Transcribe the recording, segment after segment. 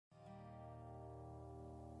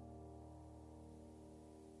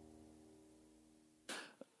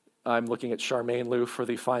I'm looking at Charmaine Lou for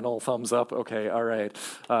the final thumbs up. Okay, all right.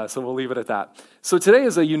 So we'll leave it at that. So today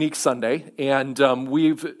is a unique Sunday, and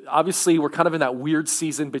we're kind of in that weird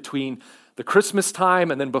season between the Christmas time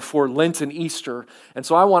and then before Lent and Easter. And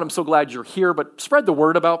so I'm so glad you're here, but spread the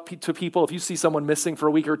word to people. If you see someone missing for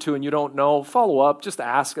a week or two and you don't know, follow up, just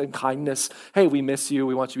ask in kindness, hey, we miss you,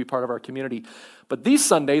 we want you to be part of our community. But these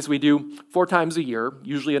Sundays we do 4 times a year,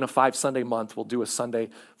 usually in a 5-Sunday month, we'll do a Sunday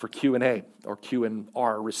for Q&A, or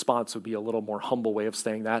Q&R. Response would be a little more humble way of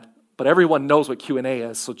saying that. But everyone knows what Q&A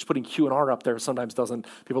is, so just putting Q and R up there sometimes doesn't,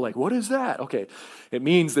 people are like, what is that? Okay, it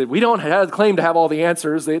means that we don't claim to have all the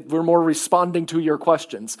answers, we're more responding to your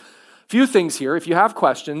questions. Few things here, if you have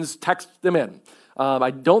questions, text them in.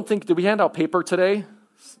 Did we hand out paper today?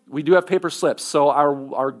 We do have paper slips, so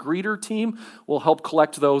our greeter team will help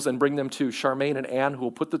collect those and bring them to Charmaine and Ann, who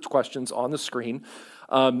will put the questions on the screen.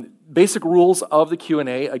 Basic rules of the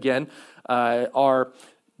Q&A, again, are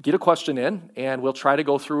get a question in, and we'll try to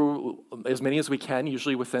go through as many as we can,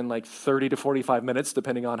 usually within like 30 to 45 minutes,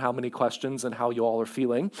 depending on how many questions and how you all are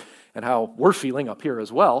feeling, and how we're feeling up here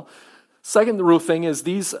as well. Second rule thing is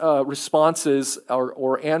these responses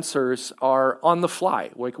or answers are on the fly.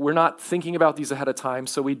 Like, we're not thinking about these ahead of time,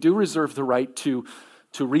 so we do reserve the right to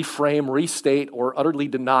reframe, restate, or utterly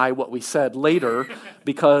deny what we said later,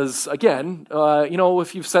 because again,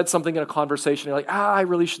 if you've said something in a conversation, you're like, I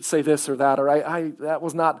really should say this or that, or I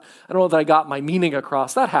don't know that I got my meaning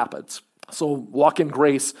across. That happens. So walk in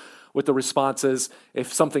grace with the responses.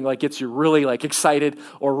 If something like gets you really like excited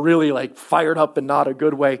or really like fired up in not a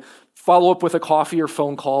good way, follow up with a coffee or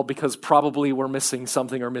phone call, because probably we're missing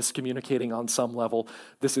something or miscommunicating on some level.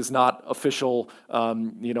 This is not official,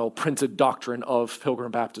 printed doctrine of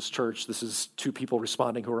Pilgrim Baptist Church. This is 2 people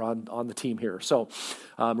responding who are on the team here. So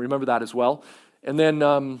remember that as well. And then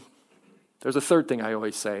there's a third thing I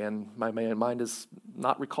always say, and my mind is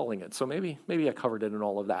not recalling it. So maybe I covered it in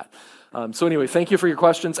all of that. So anyway, thank you for your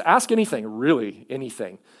questions. Ask anything, really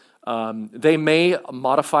anything. They may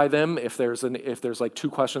modify them if there's like 2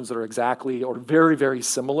 questions that are exactly or very, very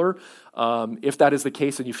similar. If that is the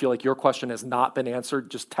case and you feel like your question has not been answered,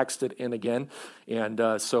 just text it in again. And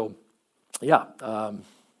I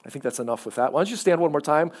think that's enough with that. Why don't you stand one more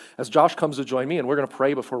time as Josh comes to join me, and we're going to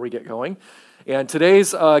pray before we get going. And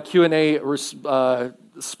today's Q&A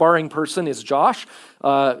sparring person is Josh.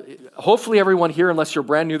 Hopefully everyone here, unless you're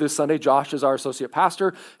brand new this Sunday, Josh is our associate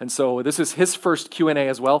pastor, and so this is his first Q&A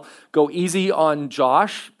as well. Go easy on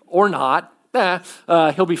Josh, or not.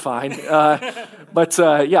 He'll be fine.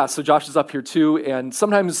 So Josh is up here too, and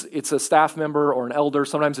sometimes it's a staff member or an elder.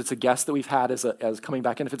 Sometimes it's a guest that we've had as coming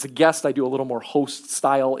back in. If it's a guest, I do a little more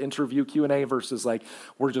host-style interview Q&A versus like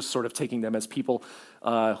we're just sort of taking them as people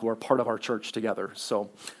who are part of our church together. So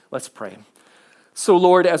let's pray. So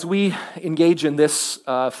Lord, as we engage in this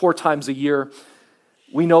 4 times a year,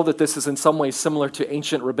 we know that this is in some ways similar to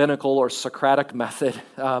ancient rabbinical or Socratic method,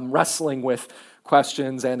 wrestling with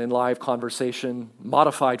questions and in live conversation,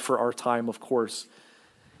 modified for our time, of course.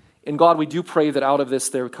 And God, we do pray that out of this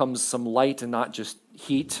there comes some light and not just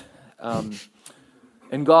heat.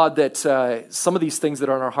 And God, that some of these things that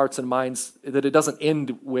are in our hearts and minds, that it doesn't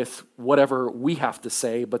end with whatever we have to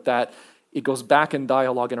say, but that it goes back in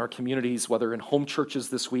dialogue in our communities, whether in home churches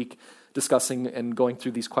this week, discussing and going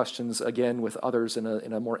through these questions again with others in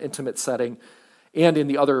a more intimate setting, and in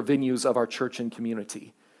the other venues of our church and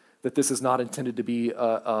community. That this is not intended to be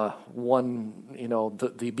the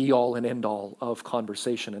be-all and end-all of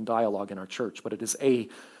conversation and dialogue in our church, but it is a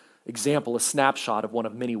example, a snapshot of one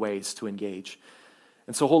of many ways to engage.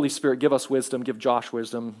 And so, Holy Spirit, give us wisdom, give Josh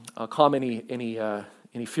wisdom, calm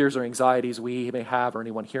any fears or anxieties we may have or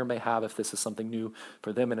anyone here may have if this is something new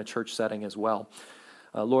for them in a church setting as well.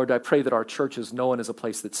 Lord, I pray that our church is known as a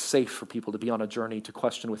place that's safe for people to be on a journey to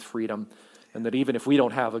question with freedom, and that even if we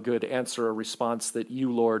don't have a good answer or response, that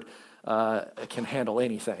you, Lord, can handle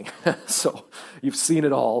anything. So you've seen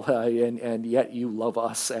it all, and yet you love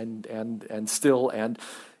us, and still, and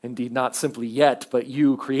indeed not simply yet, but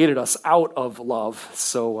you created us out of love.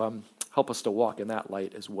 So help us to walk in that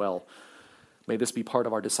light as well. May this be part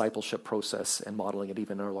of our discipleship process and modeling it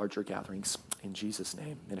even in our larger gatherings. In Jesus'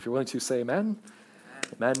 name. And if you're willing to say amen.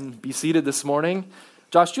 Amen. Be seated this morning.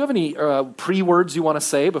 Josh, do you have any pre-words you want to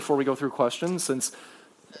say before we go through questions? Since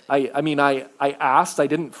I asked, I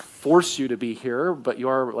didn't force you to be here, but you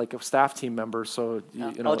are like a staff team member, so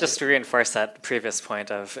I'll just reinforce that previous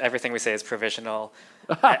point of everything we say is provisional.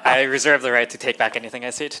 I reserve the right to take back anything I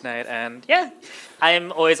say tonight, and I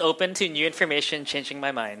am always open to new information changing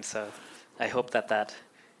my mind, so I hope that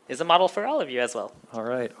is a model for all of you as well. All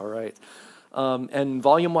right. And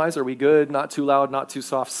volume-wise, are we good? Not too loud, not too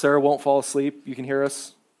soft. Sarah won't fall asleep. You can hear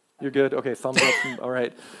us? You're good? Okay, thumbs up. All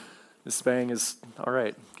right. This bang is, all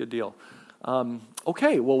right, good deal.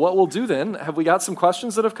 Okay, well, what we'll do then, have we got some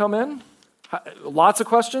questions that have come in? Lots of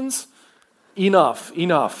questions? Enough.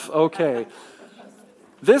 Okay.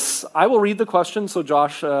 I will read the question. So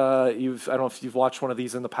Josh, I don't know if you've watched one of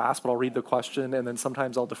these in the past, but I'll read the question and then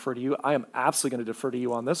sometimes I'll defer to you. I am absolutely going to defer to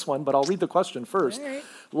you on this one, but I'll read the question first. Right.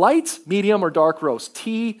 Light, medium, or dark roast?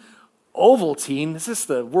 Tea, Ovaltine. Is this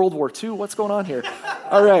the World War II? What's going on here?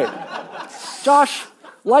 All right. Josh,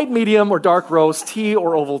 light, medium, or dark roast, tea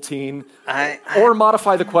or Ovaltine? Or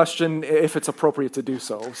modify the question if it's appropriate to do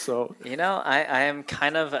so. So I am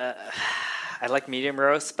kind of, I like medium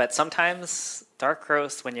roast, but sometimes dark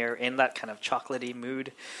roast, when you're in that kind of chocolatey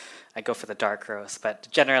mood, I go for the dark roast. But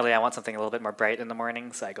generally, I want something a little bit more bright in the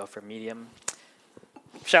morning, so I go for medium.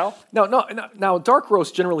 Shell? Now, dark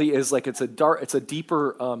roast generally is like it's a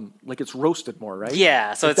deeper, like it's roasted more, right?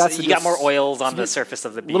 Yeah, so like you got more oils on the surface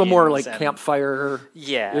of the beans. A little more like campfire.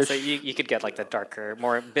 Yeah, so you could get like the darker,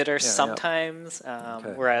 more bitter sometimes,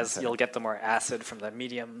 whereas you'll get the more acid from the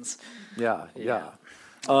mediums. Yeah.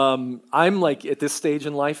 I'm like at this stage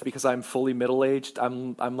in life because I'm fully middle-aged.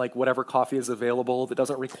 I'm like whatever coffee is available that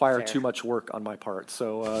doesn't require too much work on my part.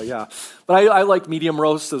 So but I like medium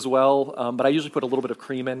roast as well. But I usually put a little bit of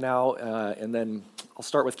cream in now, and then I'll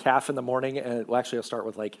start with calf in the morning. And I'll start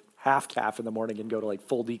with like half calf in the morning and go to like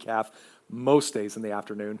full decaf most days in the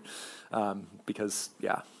afternoon, because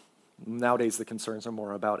nowadays the concerns are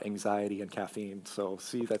more about anxiety and caffeine. So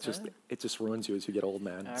see, it just ruins you as you get old,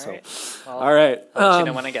 man. All right. I'll let you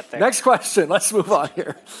know when I get there. Next question. Let's move on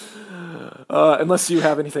here. Unless you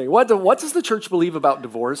have anything. What does the church believe about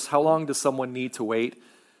divorce? How long does someone need to wait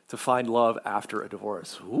to find love after a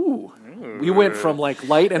divorce? Ooh. We went from like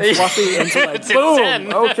light and fluffy into like boom.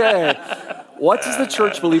 10. Okay. What does the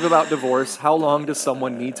church believe about divorce? How long does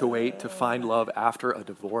someone need to wait to find love after a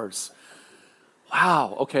divorce?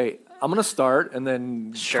 Wow. Okay. I'm going to start and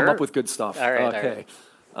then come up with good stuff. All right. Okay.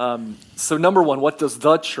 All right. So number one, what does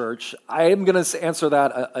the church? I am going to answer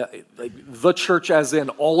that like the church as in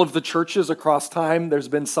all of the churches across time. There's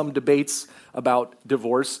been some debates about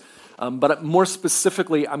divorce. But more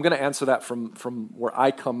specifically, I'm going to answer that from where I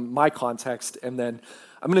come, my context. And then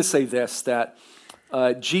I'm going to say this, that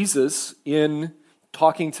Jesus, in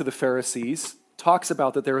talking to the Pharisees, talks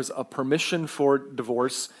about that there is a permission for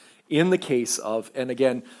divorce in the case of, and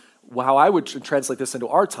again, how I would translate this into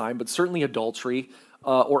our time, but certainly adultery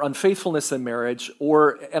or unfaithfulness in marriage,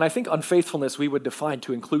 and I think unfaithfulness we would define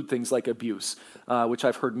to include things like abuse, which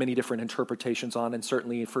I've heard many different interpretations on, and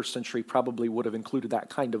certainly in first century probably would have included that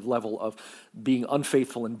kind of level of being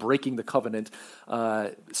unfaithful and breaking the covenant.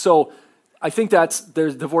 So I think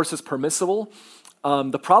divorce is permissible.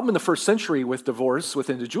 The problem in the first century with divorce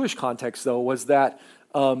within the Jewish context, though, was that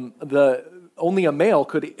only a male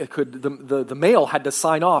the male had to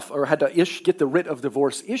sign off or had to get the writ of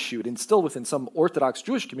divorce issued, and still within some Orthodox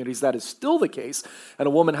Jewish communities that is still the case, and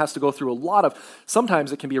a woman has to go through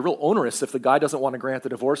sometimes it can be a real onerous if the guy doesn't want to grant the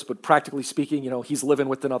divorce, but practically speaking, he's living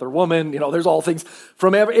with another woman, there's all things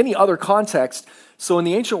from any other context. So in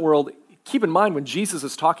the ancient world, keep in mind when Jesus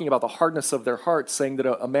is talking about the hardness of their hearts, saying that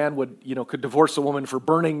a man could divorce a woman for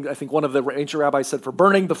burning, I think one of the ancient rabbis said, for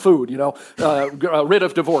burning the food, a writ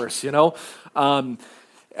of divorce,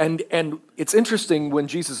 And it's interesting when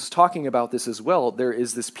Jesus is talking about this as well, there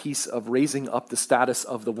is this piece of raising up the status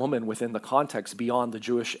of the woman within the context beyond the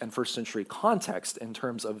Jewish and first century context in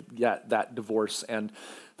terms of that divorce and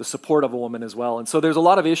the support of a woman as well. And so there's a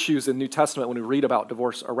lot of issues in New Testament when we read about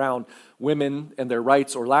divorce around women and their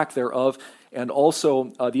rights or lack thereof, and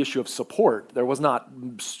also the issue of support. There was not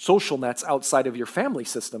social nets outside of your family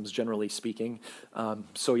systems, generally speaking. And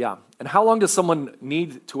how long does someone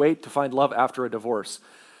need to wait to find love after a divorce?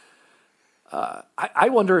 I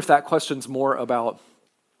wonder if that question's more about,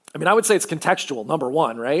 I would say it's contextual, number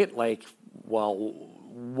one, right? Like, well,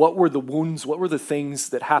 what were the wounds, what were the things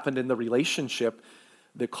that happened in the relationship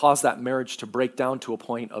that caused that marriage to break down to a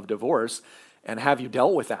point of divorce, and have you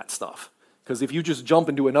dealt with that stuff? Because if you just jump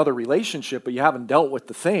into another relationship, but you haven't dealt with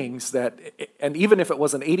the things and even if it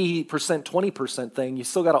was an 80%, 20% thing, you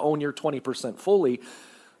still got to own your 20% fully.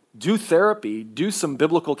 Do therapy, do some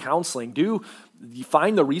biblical counseling, you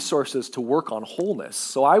find the resources to work on wholeness.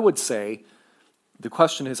 So I would say the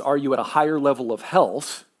question is, are you at a higher level of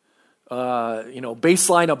health,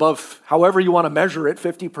 baseline above, however you want to measure it,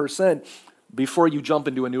 50%, before you jump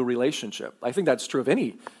into a new relationship? I think that's true of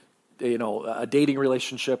any, a dating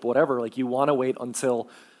relationship, whatever. Like, you want to wait until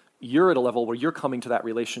you're at a level where you're coming to that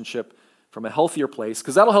relationship from a healthier place,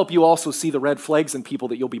 because that'll help you also see the red flags in people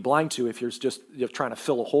that you'll be blind to if you're trying to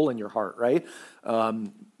fill a hole in your heart, right?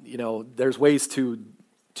 There's ways to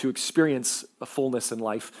to experience a fullness in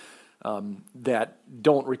life that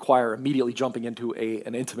don't require immediately jumping into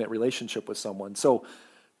an intimate relationship with someone. So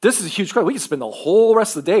this is a huge question. We could spend the whole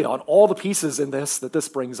rest of the day on all the pieces in this that this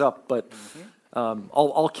brings up, but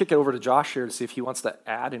I'll kick it over to Josh here to see if he wants to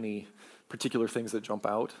add any particular things that jump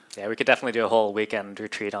out. Yeah, we could definitely do a whole weekend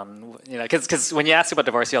retreat on, because when you ask about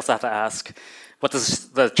divorce, you also have to ask, what does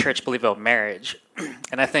the church believe about marriage?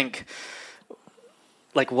 And I think,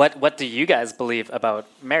 what do you guys believe about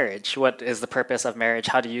marriage? What is the purpose of marriage?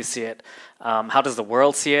 How do you see it? How does the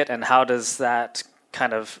world see it? And how does that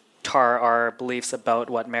kind of tar our beliefs about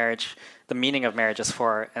what marriage, the meaning of marriage is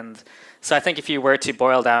for? And so I think if you were to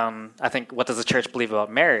boil down, I think, what does the church believe about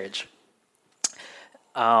marriage?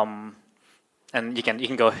 And you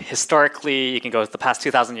can go historically, you can go the past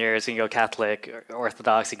 2,000 years, you can go Catholic,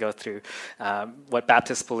 Orthodox, you go through what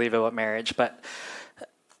Baptists believe about marriage. But,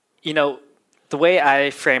 the way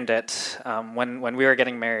I framed it when we were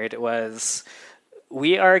getting married was,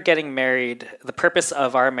 we are getting married, the purpose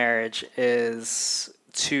of our marriage is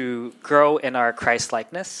to grow in our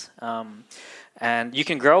Christ-likeness. And you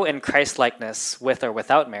can grow in Christ-likeness with or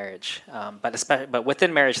without marriage, but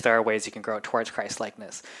within marriage there are ways you can grow towards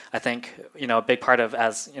Christ-likeness. I think a big part of,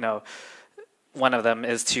 one of them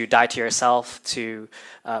is to die to yourself, to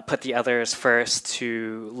put the others first,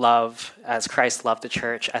 to love as Christ loved the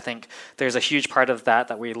church. I think there's a huge part of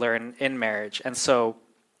that we learn in marriage. And so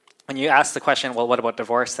when you ask the question, well, what about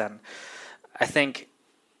divorce then? I think,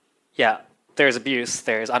 there's abuse,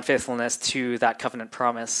 there's unfaithfulness to that covenant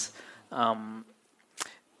promise.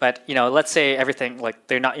 But let's say everything,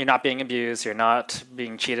 you're not being abused, you're not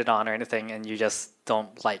being cheated on or anything, and you just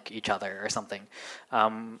don't like each other or something.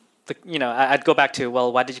 I'd go back to,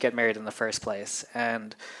 well, why did you get married in the first place?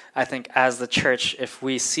 And I think as the church, if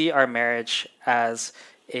we see our marriage as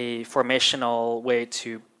a formational way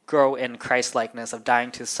to grow in Christ-likeness, of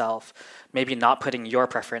dying to self, maybe not putting your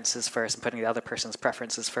preferences first and putting the other person's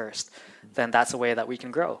preferences first, then that's a way that we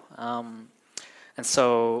can grow. And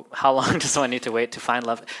so how long does someone need to wait to find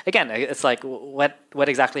love? Again, it's like, what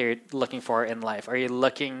exactly are you looking for in life? Are you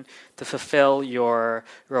looking to fulfill your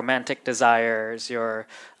romantic desires, your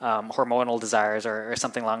hormonal desires, or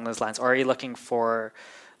something along those lines? Or are you looking for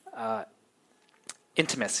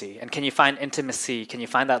intimacy? And can you find intimacy? Can you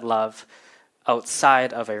find that love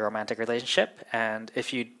outside of a romantic relationship? And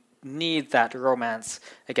if you need that romance,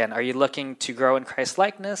 again, are you looking to grow in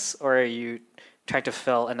Christ-likeness, or are you trying to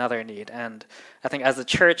fill another need? And I think as a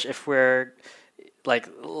church, if we're like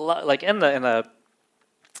in the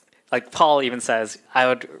Paul even says, I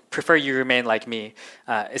would prefer you remain like me,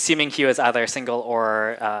 assuming he was either single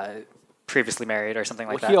or previously married or something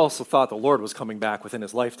like that. He also thought the Lord was coming back within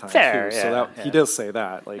his lifetime too. So he does say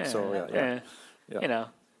that.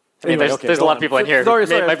 Anyway, there's a lot of people in here who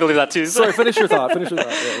might believe that too. So. Sorry, finish your thought.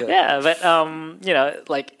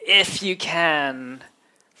 But if you can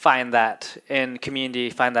find that in community,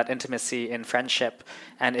 find that intimacy in friendship,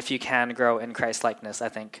 and if you can grow in Christ-likeness, I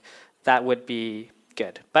think that would be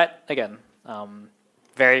good. But again,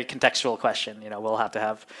 very contextual question. We'll have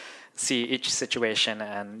to see each situation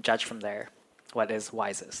and judge from there what is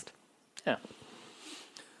wisest.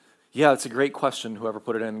 Yeah, it's a great question. Whoever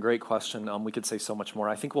put it in, great question. We could say so much more.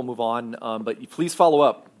 I think we'll move on, but please follow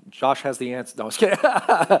up. Josh has the answer. No, I was kidding.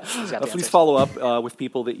 Please follow up with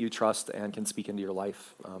people that you trust and can speak into your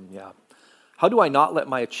life. How do I not let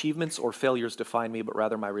my achievements or failures define me, but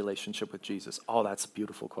rather my relationship with Jesus? Oh, that's a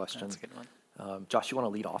beautiful question. That's a good one. Josh, you want to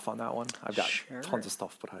lead off on that one? I've got tons of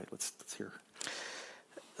stuff, but let's hear.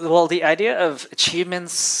 Well, the idea of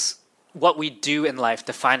achievements, what we do in life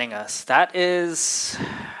defining us, that is,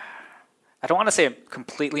 I don't want to say a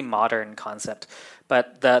completely modern concept,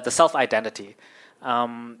 but the self-identity,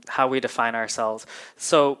 how we define ourselves.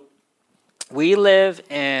 So we live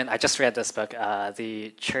in, I just read this book,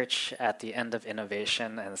 The Church at the End of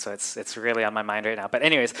Innovation, and so it's really on my mind right now. But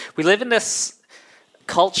anyways, we live in this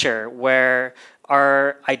culture where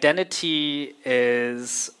our identity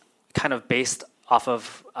is kind of based off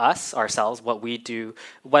of us, ourselves, what we do,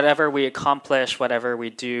 whatever we accomplish, whatever we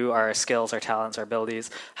do, our skills, our talents, our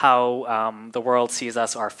abilities, how the world sees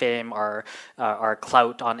us, our fame, our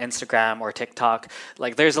clout on Instagram or TikTok.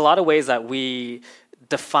 There's a lot of ways that we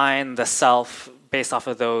define the self based off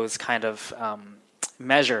of those kind of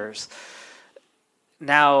measures.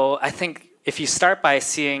 Now, I think if you start by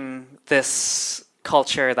seeing this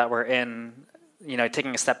culture that we're in,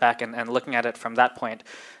 taking a step back and looking at it from that point,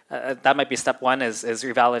 that might be step one, is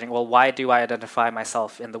revalidating, well, why do I identify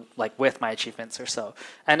myself with my achievements or so?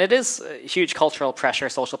 And it is a huge cultural pressure,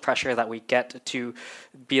 social pressure that we get to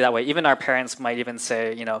be that way. Even our parents might even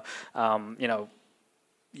say,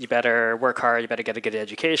 you better work hard, you better get a good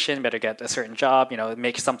education, you better get a certain job,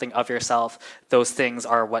 make something of yourself. Those things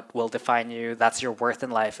are what will define you. That's your worth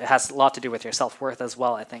in life. It has a lot to do with your self-worth as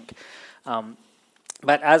well, I think.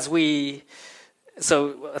 But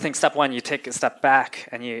so I think step one, you take a step back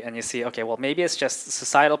and you see, okay, well, maybe it's just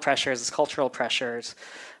societal pressures, it's cultural pressures.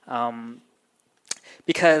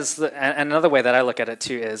 Because and another way that I look at it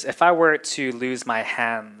too is, if I were to lose my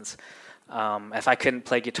hands, if I couldn't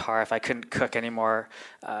play guitar, if I couldn't cook anymore,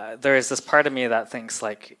 there is this part of me that thinks,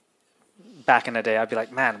 like, back in the day, I'd be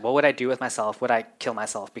like, man, what would I do with myself? Would I kill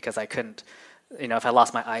myself because I couldn't, if I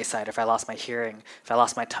lost my eyesight, if I lost my hearing, if I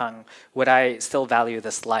lost my tongue, would I still value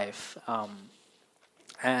this life?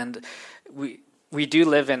 And we do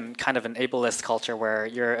live in kind of an ableist culture where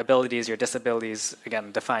your abilities, your disabilities,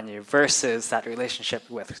 again, define you, versus that relationship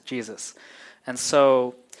with Jesus. And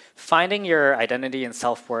so finding your identity and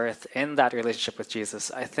self-worth in that relationship with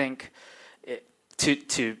Jesus, I think to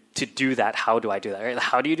do that, how do I do that? Right?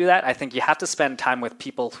 How do you do that? I think you have to spend time with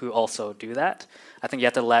people who also do that. I think you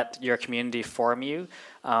have to let your community form you.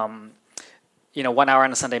 1 hour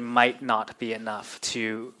on a Sunday might not be enough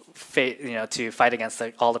to fight against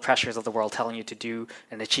all the pressures of the world telling you to do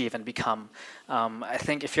and achieve and become. I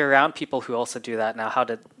think if you're around people who also do that, now how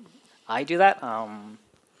did I do that?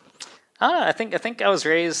 I think I was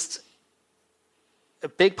raised. A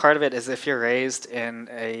big part of it is if you're raised in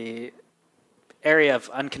a area of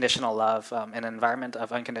unconditional love, an environment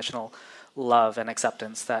of unconditional love and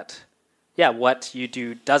acceptance, that what you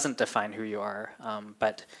do doesn't define who you are,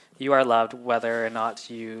 but you are loved whether or not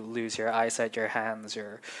you lose your eyesight, your hands,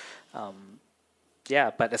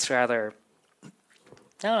 but it's rather. I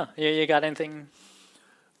don't know. You got anything?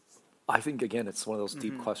 I think, again, it's one of those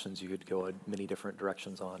deep questions you could go in many different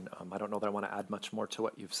directions on. I don't know that I want to add much more to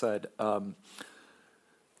what you've said.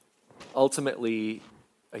 Ultimately,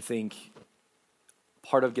 I think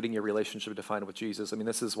part of getting your relationship defined with Jesus,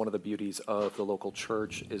 this is one of the beauties of the local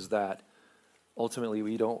church, is that ultimately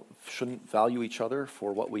we shouldn't value each other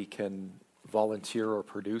for what we can volunteer or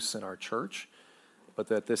produce in our church, but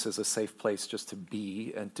that this is a safe place just to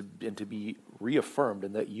be and to be reaffirmed,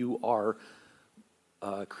 and that you are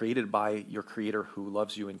created by your Creator who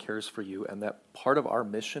loves you and cares for you, and that part of our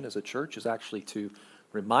mission as a church is actually to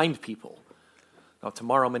remind people. Now,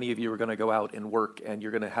 tomorrow, many of you are going to go out and work, and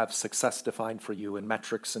you're going to have success defined for you in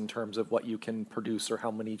metrics in terms of what you can produce or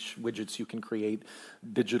how many widgets you can create,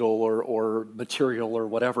 digital or material or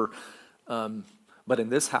whatever. But in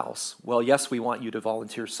this house, well, yes, we want you to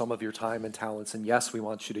volunteer some of your time and talents, and yes, we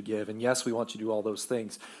want you to give, and yes, we want you to do all those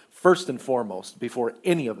things. First and foremost, before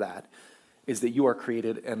any of that, is that you are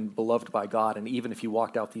created and beloved by God, and even if you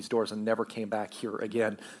walked out these doors and never came back here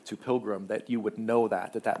again to Pilgrim, that you would know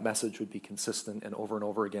that message would be consistent and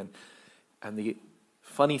over again. And the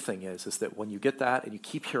funny thing is that when you get that and you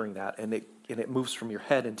keep hearing that, and it moves from your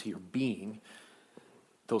head into your being,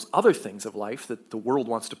 those other things of life that the world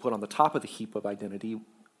wants to put on the top of the heap of identity,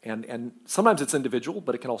 and sometimes it's individual,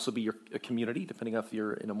 but it can also be a community, depending if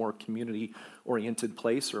you're in a more community-oriented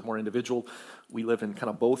place or more individual. We live in kind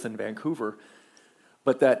of both in Vancouver.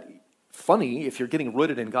 But that, funny, if you're getting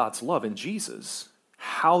rooted in God's love in Jesus,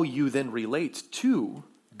 how you then relate to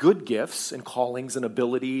good gifts and callings and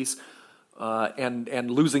abilities, and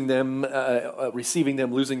losing them, receiving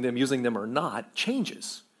them, losing them, using them or not,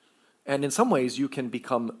 changes. And in some ways, you can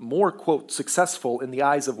become more, quote, successful in the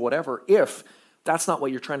eyes of whatever if that's not what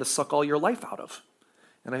you're trying to suck all your life out of.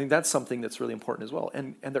 And I think that's something that's really important as well.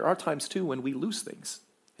 And there are times, too, when we lose things.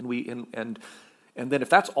 And then if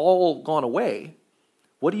that's all gone away,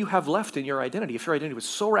 what do you have left in your identity? If your identity was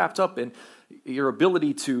so wrapped up in your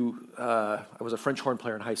ability to, I was a French horn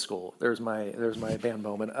player in high school. There's my band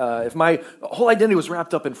moment. If my whole identity was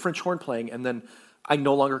wrapped up in French horn playing, and then I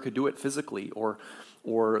no longer could do it physically, or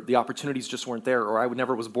the opportunities just weren't there, or I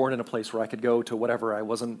never was born in a place where I could go to whatever. I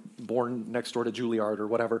wasn't born next door to Juilliard or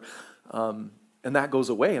whatever. And that goes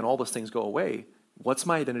away, and all those things go away. What's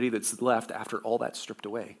my identity that's left after all that's stripped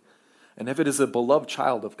away? And if it is a beloved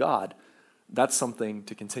child of God, that's something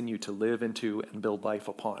to continue to live into and build life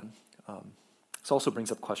upon. This also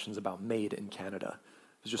brings up questions about MAID in Canada.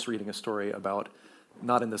 I was just reading a story about,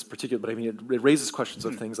 not in this particular, but it raises questions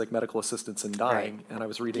of things like medical assistance in dying. Right. And I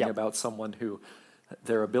was reading about someone who,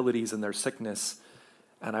 their abilities and their sickness,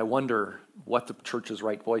 and I wonder what the church's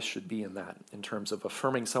right voice should be in that, in terms of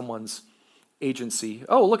affirming someone's agency.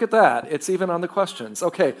 Oh, look at that. It's even on the questions.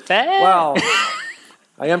 Okay. Wow.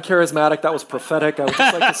 I am charismatic. That was prophetic. I would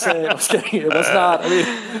just like to say, I was kidding. It was not.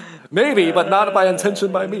 Maybe, but not by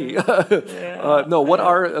intention by me. No, what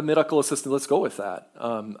are medical assistants? Let's go with that.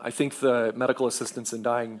 I think the medical assistants in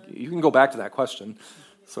dying, you can go back to that question.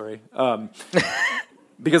 Sorry.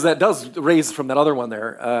 Because that does raise from that other one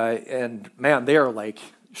there. And man, they are like,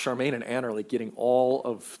 Charmaine and Anne are like getting all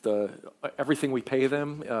of everything we pay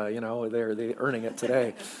them. They're earning it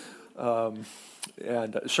today. And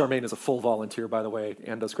Charmaine is a full volunteer, by the way,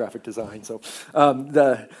 and does graphic design. So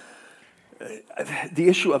the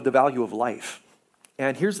issue of the value of life.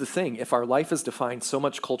 And here's the thing: if our life is defined so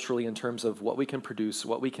much culturally in terms of what we can produce,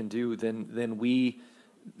 what we can do, then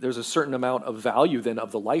there's a certain amount of value then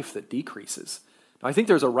of the life that decreases. Now, I think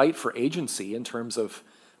there's a right for agency in terms of,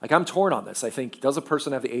 like, I'm torn on this. I think, does a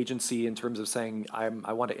person have the agency in terms of saying, I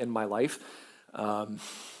want to end my life?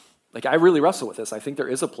 I really wrestle with this. I think there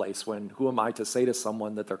is a place when, who am I to say to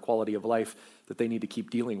someone that their quality of life, that they need to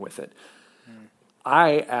keep dealing with it?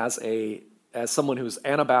 I, as someone who's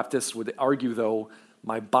Anabaptist, would argue, though,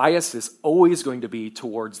 my bias is always going to be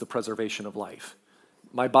towards the preservation of life.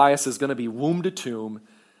 My bias is going to be womb to tomb.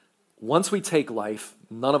 Once we take life,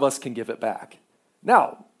 none of us can give it back.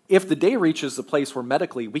 Now, if the day reaches the place where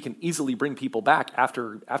medically we can easily bring people back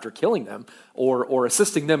after killing them or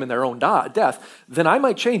assisting them in their own death, then I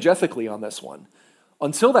might change ethically on this one.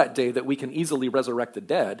 Until that day that we can easily resurrect the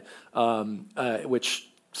dead, which,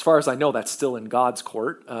 as far as I know, that's still in God's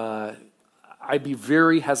court, I'd be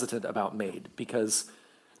very hesitant about MAID, because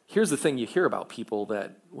here's the thing: you hear about people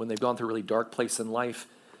that when they've gone through a really dark place in life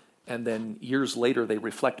and then years later they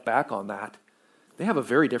reflect back on that, they have a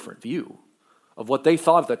very different view of what they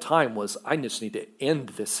thought at the time was, I just need to end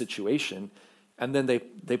this situation. And then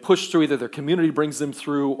they push through, either their community brings them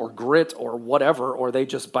through, or grit, or whatever, or they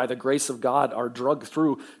just, by the grace of God, are drugged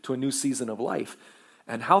through to a new season of life.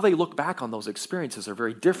 And how they look back on those experiences are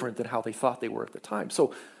very different than how they thought they were at the time.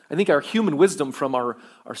 So I think our human wisdom from our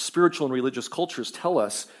spiritual and religious cultures tell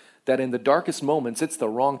us that in the darkest moments, it's the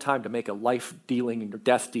wrong time to make a life-dealing or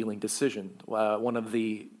death-dealing decision. One of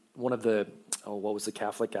the what was the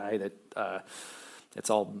Catholic guy that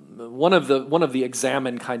it's all one of the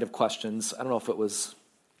examined kind of questions. I don't know if it was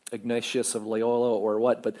Ignatius of Loyola or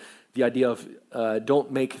what, but the idea of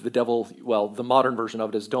don't make the devil. Well, the modern version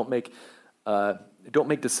of it is don't make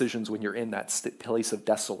decisions when you're in that place of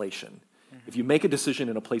desolation. If you make a decision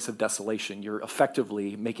in a place of desolation, you're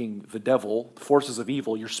effectively making the devil, the forces of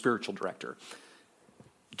evil, your spiritual director.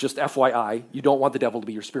 Just FYI, you don't want the devil to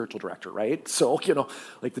be your spiritual director, right? So,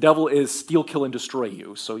 the devil is steal, kill, and destroy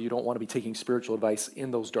you. So you don't want to be taking spiritual advice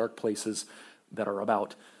in those dark places that are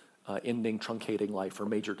about ending, truncating life or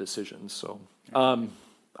major decisions. So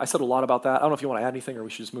I said a lot about that. I don't know if you want to add anything, or we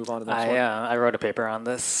should just move on to the next one. I wrote a paper on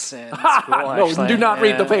this in school, No, do not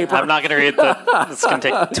read the paper. I'm not going to read it's going to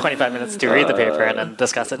take 25 minutes to read the paper and then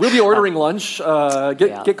discuss it. We'll be ordering lunch.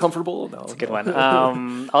 Get comfortable. No, it's a good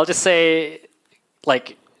one. I'll just say,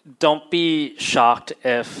 don't be shocked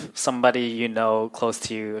if somebody close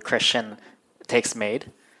to you, a Christian, takes MAID.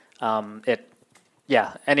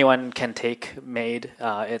 Anyone can take MAID.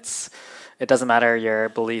 It doesn't matter your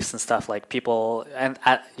beliefs and stuff. Like people, and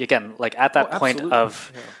at that point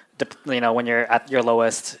of, when you're at your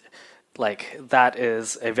lowest, that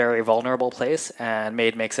is a very vulnerable place, and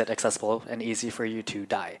MAID makes it accessible and easy for you to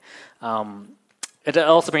die. It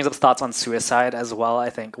also brings up thoughts on suicide as well. I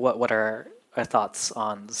think what are our thoughts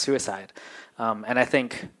on suicide? And I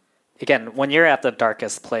think, again, when you're at the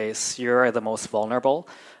darkest place, you're the most vulnerable.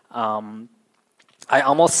 I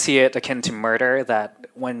almost see it akin to murder, that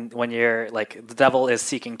when you're the devil is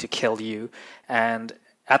seeking to kill you, and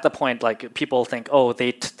at the point people think, oh,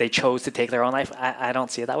 they chose to take their own life. I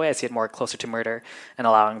don't see it that way. I see it more closer to murder and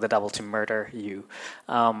allowing the devil to murder you.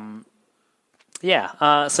 But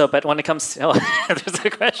when it comes to there's a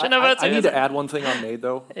question about I need to add one thing on MAID,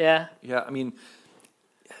 though. Yeah. I mean,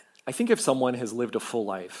 I think if someone has lived a full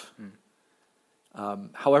life,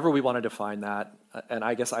 however we want to define that, and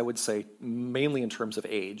I guess I would say mainly in terms of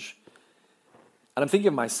age, and I'm thinking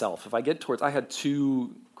of myself. If I get towards, I had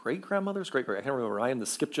two great-grandmothers, I can't remember, I am the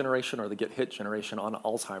skip generation or the get hit generation on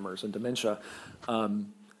Alzheimer's and dementia.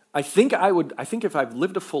 I think if I've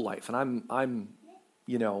lived a full life and I'm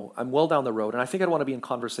well down the road, and I think I'd want to be in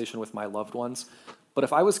conversation with my loved ones. But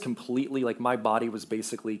if I was completely, my body was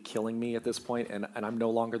basically killing me at this point, and I'm no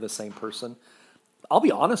longer the same person, I'll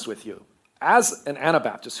be honest with you. As an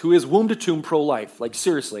Anabaptist who is womb to tomb pro-life,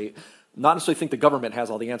 seriously, not necessarily think the government has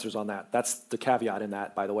all the answers on that. That's the caveat in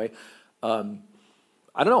that, by the way. I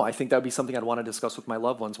don't know. I think that would be something I'd want to discuss with my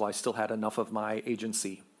loved ones while I still had enough of my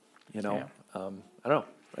agency. I don't know. I'm going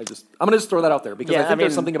to just throw that out there, because I think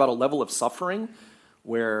there's something about a level of suffering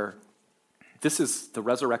where this is the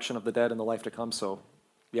resurrection of the dead and the life to come. So,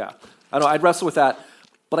 I don't know. I'd wrestle with that.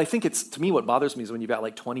 But I think to me, what bothers me is when you've got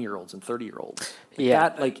 20-year-olds and 30-year-olds.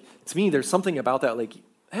 To me, there's something about that.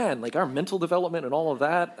 man, like our mental development and all of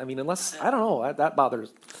that. I mean, unless, I don't know, that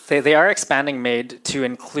bothers. They are expanding MAID to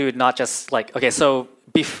include not just like, okay, so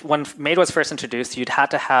when MAID was first introduced, you'd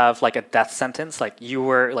had to have like a death sentence. Like you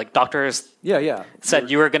were, like doctors said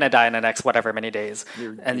you were going to die in the next whatever many days.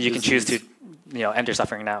 And you can choose to, end your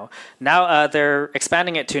suffering now. Now they're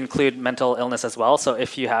expanding it to include mental illness as well. So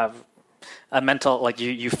if you have a mental, like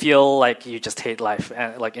you feel like you just hate life,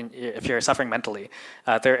 and like if you're suffering mentally,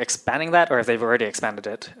 they're expanding that, or if they've already expanded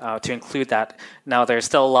it to include that. Now there's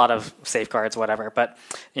still a lot of safeguards, whatever, but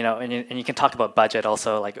and you can talk about budget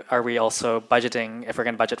also. Like, are we also budgeting? If we're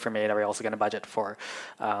going to budget for MAID, are we also going to budget for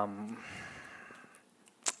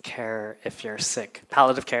care if you're sick,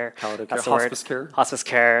 palliative care, that's the hospice word. care, hospice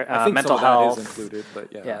care, I think mental some of health that is included,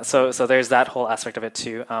 but yeah. So there's that whole aspect of it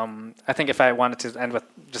too. I think if I wanted to end with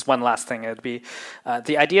just one last thing, it'd be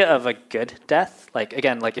the idea of a good death. Like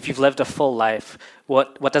again, like if you've lived a full life,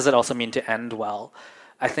 what does it also mean to end well?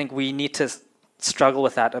 I think we need to struggle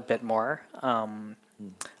with that a bit more.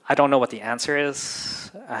 I don't know what the answer is.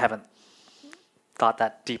 I haven't thought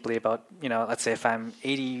that deeply about, let's say if I'm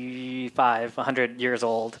 85, 100 years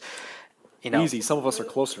old, easy. Some of us are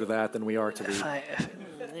closer to that than we are to be. I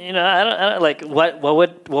don't like what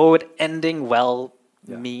would ending well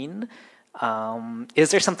mean?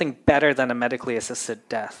 Is there something better than a medically assisted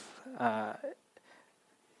death? I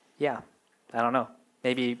don't know.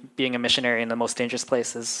 Maybe being a missionary in the most dangerous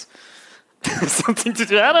place is something to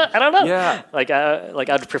do. I don't know. Yeah. Like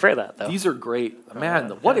I'd prefer that though. These are great. Man,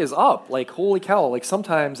 what is up? Like, holy cow. Like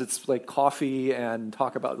sometimes it's like coffee and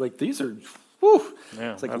talk about, like these are,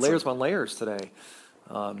 it's like layers on layers today.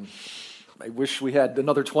 I wish we had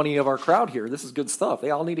another 20 of our crowd here. This is good stuff. They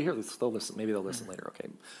all need to hear this. They'll listen. Maybe they'll listen later. Okay.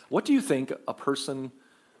 What do you think a person's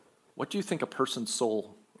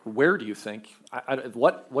soul, where do you think,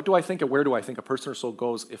 what do I think and where do I think a person or soul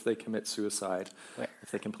goes if they commit suicide, if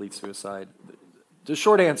they complete suicide? The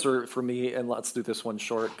short answer for me, and let's do this one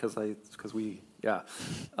short the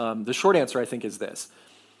short answer I think is this.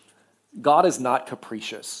 God is not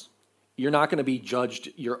capricious. You're not going to be judged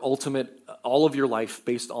all of your life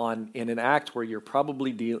based on in an act where you're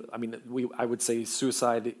probably I would say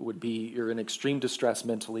suicide would be you're in extreme distress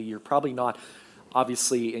mentally. You're probably not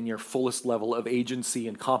obviously in your fullest level of agency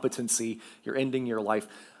and competency. You're ending your life.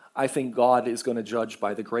 I think God is going to judge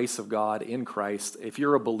by the grace of God in Christ. If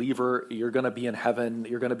you're a believer, you're going to be in heaven.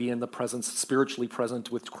 You're going to be in the presence, spiritually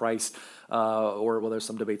present with Christ, there's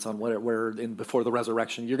some debates on where before the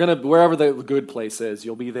resurrection. You're going to wherever the good place is.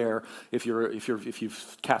 You'll be there if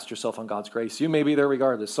you've cast yourself on God's grace. You may be there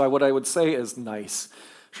regardless. So what I would say is nice.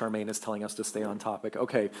 Charmaine is telling us to stay on topic.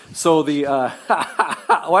 Okay, so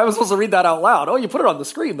I was supposed to read that out loud. Oh, you put it on the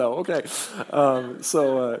screen though. Okay,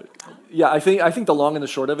 I think the long and the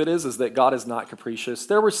short of it is that God is not capricious.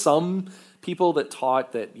 There were some people that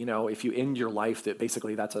taught that if you end your life that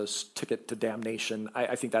basically that's a ticket to damnation.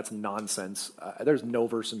 I think that's nonsense. There's no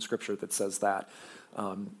verse in Scripture that says that.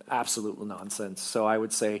 Absolute nonsense. So I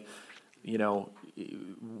would say,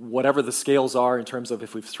 whatever the scales are in terms of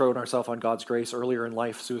if we've thrown ourselves on God's grace earlier in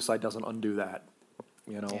life, suicide doesn't undo that.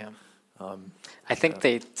 I think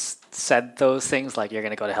they said those things like you're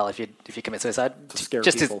going to go to hell if you commit suicide to scare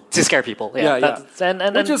people. To scare people. Yeah.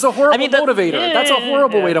 Which is a horrible motivator. That's a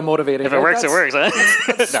horrible way to motivate it. If it works, it works.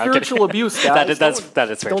 That's spiritual abuse, guys. That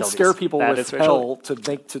is spiritual Don't scare abuse. people with hell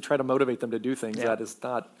to try to motivate them to do things. Yeah. That is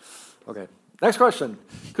not okay. Next question.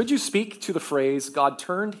 Could you speak to the phrase God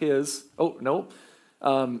turned his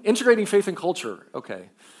integrating faith and culture? Okay.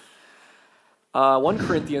 1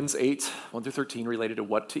 Corinthians 8, 1 through 13, related to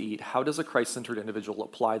what to eat. How does a Christ-centered individual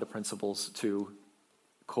apply the principles to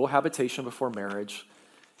cohabitation before marriage?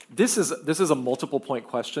 This is a multiple point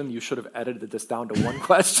question. You should have edited this down to one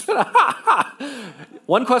question.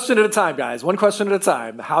 One question at a time, guys. One question at a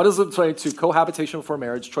time. How does it apply to cohabitation before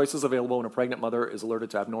marriage? Choices available when a pregnant mother is alerted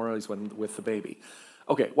to abnormalities with the baby.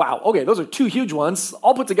 Okay, wow. Okay, those are two huge ones,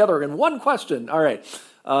 all put together in one question. All right.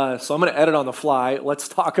 So I'm going to edit on the fly. Let's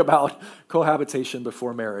talk about cohabitation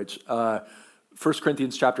before marriage. 1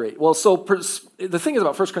 Corinthians chapter 8. Well, so the thing is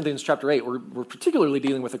about 1 Corinthians chapter 8, we're particularly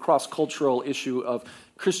dealing with a cross-cultural issue of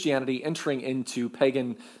Christianity entering into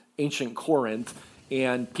pagan ancient Corinth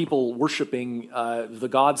and people worshiping the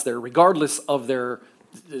gods there regardless of their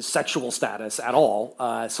sexual status at all.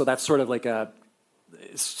 So that's sort of like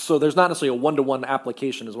so there's not necessarily a one-to-one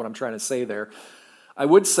application is what I'm trying to say there. I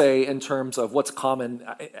would say in terms of what's common,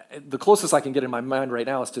 the closest I can get in my mind right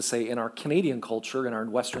now is to say in our Canadian culture, in our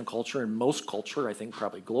Western culture, in most culture, I think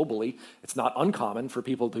probably globally, it's not uncommon for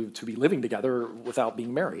people to be living together without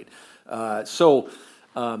being married. And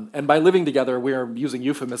by living together, we are using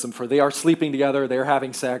euphemism for they are sleeping together, they're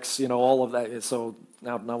having sex, all of that. So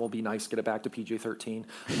now we'll be nice, get it back to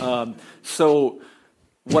PG-13. So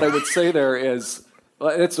what I would say there is,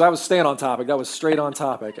 I was staying on topic. That was straight on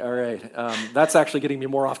topic. All right. That's actually getting me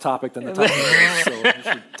more off topic than the topic is, so you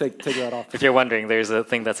should take that off. If you're wondering, there's a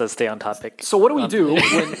thing that says stay on topic. So what do we do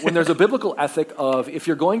when there's a biblical ethic of, if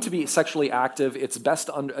you're going to be sexually active, it's best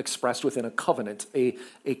expressed within a covenant, a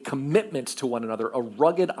commitment to one another, a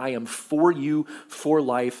rugged, I am for you for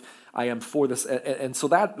life, I am for this. And so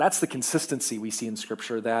that's the consistency we see in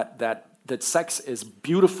Scripture, that sex is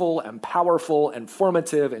beautiful and powerful and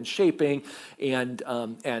formative and shaping, and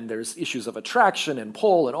there's issues of attraction and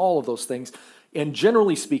pull and all of those things. And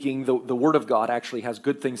generally speaking, the Word of God actually has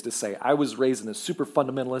good things to say. I was raised in a super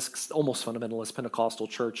fundamentalist, almost fundamentalist Pentecostal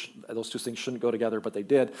church. Those two things shouldn't go together, but they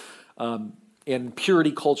did. In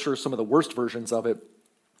purity culture, some of the worst versions of it.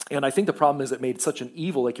 And I think the problem is it made such an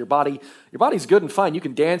evil, like your body's good and fine. You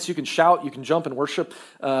can dance, you can shout, you can jump and worship.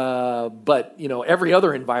 But, every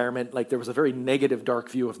other environment, like there was a very negative, dark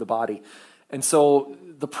view of the body. And so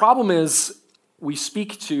the problem is we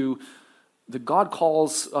speak to that God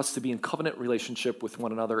calls us to be in covenant relationship with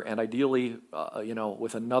one another, and ideally,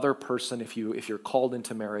 with another person if you're called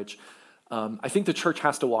into marriage. I think the church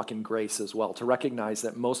has to walk in grace as well, to recognize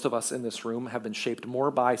that most of us in this room have been shaped more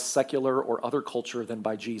by secular or other culture than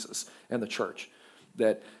by Jesus and the church.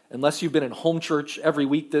 That unless you've been in home church every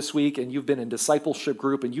week this week, and you've been in discipleship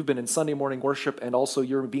group, and you've been in Sunday morning worship, and also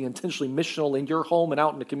you're being intentionally missional in your home and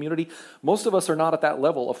out in the community, most of us are not at that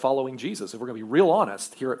level of following Jesus. If we're going to be real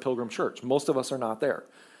honest here at Pilgrim Church, most of us are not there.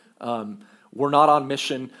 We're not on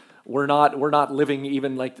mission. We're not living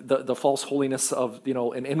even like the false holiness of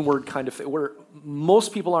an inward kind of thing.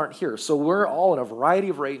 Most people aren't here, so we're all in a variety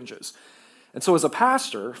of ranges. And so as a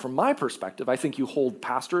pastor, from my perspective, I think you hold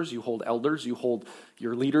pastors, you hold elders, you hold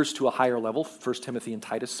your leaders to a higher level. 1 Timothy and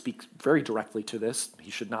Titus speak very directly to this.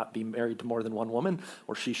 He should not be married to more than one woman,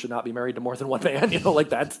 or she should not be married to more than one man. Like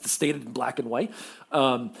that's stated in black and white.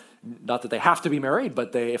 Not that they have to be married,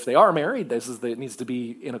 but if they are married, it needs to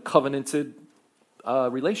be in a covenanted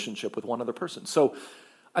relationship with one other person. So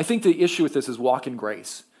I think the issue with this is walk in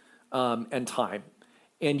grace and time.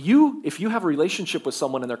 And if you have a relationship with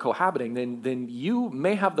someone and they're cohabiting, then you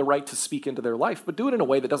may have the right to speak into their life, but do it in a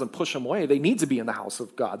way that doesn't push them away. They need to be in the house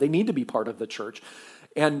of God. They need to be part of the church.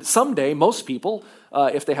 And someday, most people,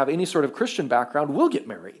 if they have any sort of Christian background, will get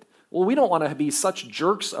married. Well, we don't want to be such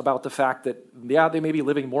jerks about the fact that, they may be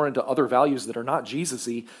living more into other values that are not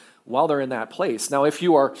Jesus-y while they're in that place. Now, if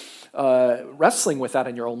you are wrestling with that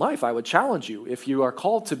in your own life, I would challenge you. If you are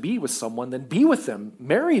called to be with someone, then be with them,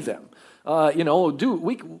 marry them.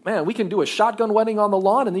 We can do a shotgun wedding on the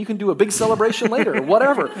lawn, and then you can do a big celebration later,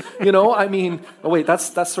 whatever.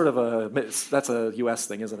 That's sort of that's a U.S.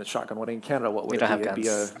 thing, isn't it? Shotgun wedding in Canada, what would it be? It'd be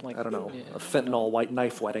a fentanyl white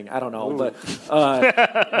knife wedding. I don't know, but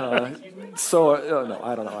no,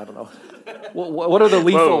 I don't know. What are the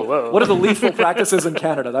lethal? Whoa. What are the lethal practices in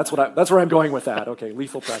Canada? That's where I'm going with that. Okay,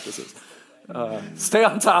 lethal practices. Stay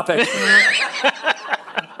on topic.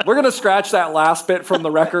 We're going to scratch that last bit from the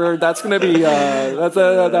record. That's going to be,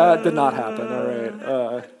 that did not happen, all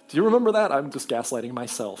right. Do you remember that? I'm just gaslighting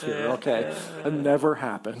myself here, okay. It never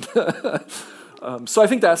happened. So I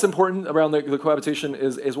think that's important around the cohabitation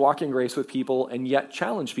is walk in grace with people, and yet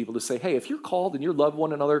challenge people to say, hey, if you're called and you love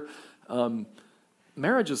one another,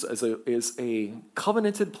 marriage is a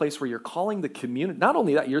covenanted place where you're calling the community. Not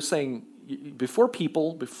only that, you're saying before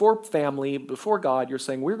people, before family, before God, you're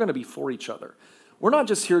saying we're going to be for each other. We're not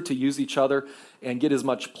just here to use each other and get as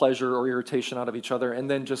much pleasure or irritation out of each other and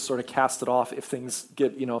then just sort of cast it off if things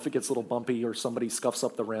get, if it gets a little bumpy or somebody scuffs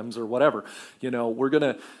up the rims or whatever. We're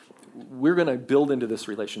gonna build into this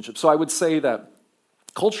relationship. So I would say that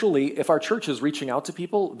culturally, if our church is reaching out to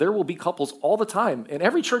people, there will be couples all the time. In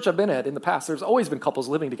every church I've been at in the past, there's always been couples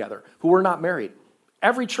living together who were not married.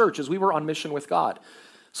 Every church, as we were on mission with God.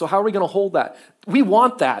 So how are we going to hold that? We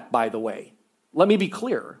want that, by the way. Let me be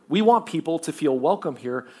clear. We want people to feel welcome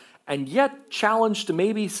here and yet challenged to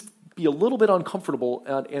maybe be a little bit uncomfortable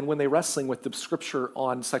and when they're wrestling with the scripture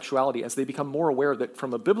on sexuality, as they become more aware that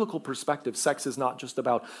from a biblical perspective, sex is not just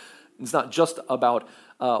about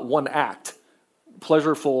one act,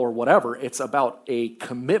 pleasureful or whatever. It's about a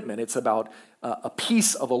commitment. It's about a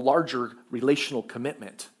piece of a larger relational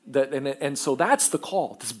commitment. And so that's the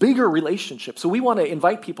call, this bigger relationship. So we want to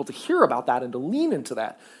invite people to hear about that and to lean into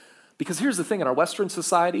that. Because here's the thing, in our Western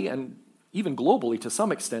society, and even globally to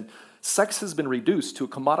some extent, sex has been reduced to a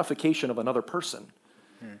commodification of another person.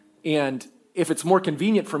 And if it's more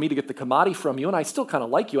convenient for me to get the commodity from you, and I still kind of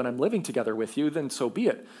like you and I'm living together with you, then so be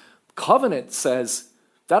it. Covenant says,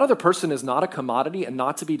 That other person is not a commodity and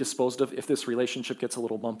not to be disposed of if this relationship gets a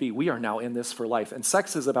little bumpy. We are now in this for life. And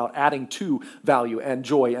sex is about adding to value and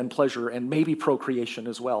joy and pleasure and maybe procreation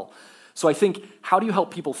as well. So I think, how do you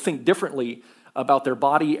help people think differently about their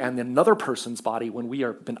body and another person's body when we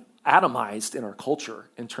are been atomized in our culture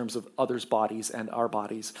in terms of others' bodies and our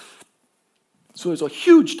bodies? So there's a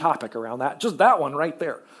huge topic around that, just that one right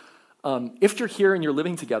there. If you're here and you're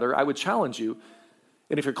living together, I would challenge you,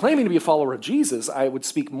 and if you're claiming to be a follower of Jesus, I would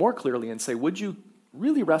speak more clearly and say, would you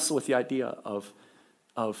really wrestle with the idea of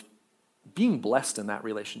being blessed in that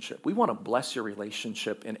relationship? We want to bless your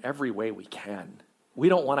relationship in every way we can. We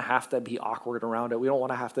don't want to have to be awkward around it. We don't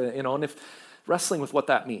want to have to, and if wrestling with what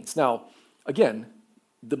that means. Now, again,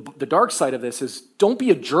 the dark side of this is don't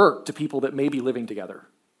be a jerk to people that may be living together.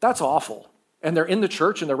 That's awful. And they're in the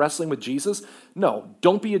church and they're wrestling with Jesus. No,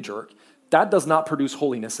 don't be a jerk. That does not produce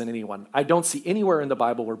holiness in anyone. I don't see anywhere in the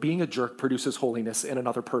Bible where being a jerk produces holiness in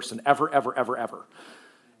another person, ever, ever, ever, ever.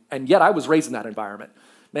 And yet I was raised in that environment.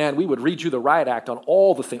 Man, we would read you the riot act on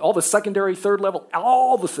all the things, all the secondary, third level,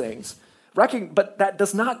 all the things. But that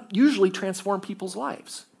does not usually transform people's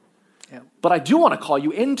lives. Yeah. But I do want to call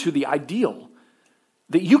you into the ideal,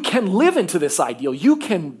 that you can live into this ideal. You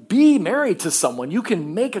can be married to someone. You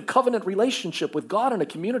can make a covenant relationship with God and a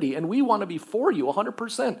community, and we want to be for you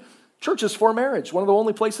 100%. Church is for marriage. One of the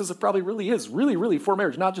only places it probably really is, really, really for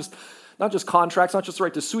marriage. Not just contracts, not just the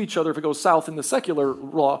right to sue each other if it goes south in the secular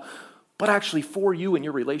law, but actually for you and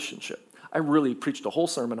your relationship. I really preached a whole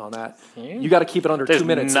sermon on that. You got to keep it under 2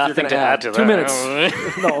 minutes. There's nothing to add to that. 2 minutes.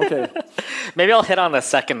 No, okay. Maybe I'll hit on the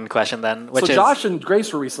second question then, which is... Josh and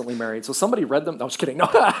Grace were recently married, so somebody read them. No, I'm just kidding. No.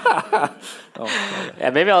 Yeah,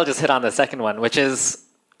 maybe I'll just hit on the second one, which is,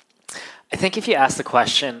 I think if you ask the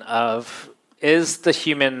question of, is the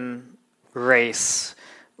human race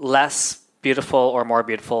less beautiful or more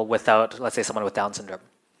beautiful without, let's say, someone with Down syndrome?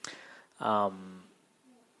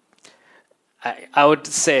 I would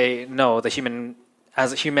say no,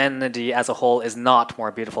 humanity as a whole is not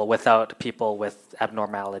more beautiful without people with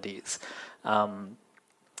abnormalities.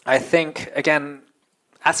 I think, again,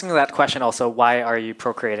 asking that question also, why are you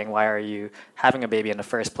procreating? Why are you having a baby in the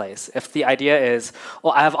first place? If the idea is,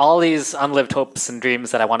 well, I have all these unlived hopes and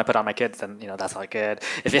dreams that I want to put on my kids, then that's not good.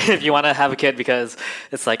 If you want to have a kid because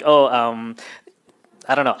it's like,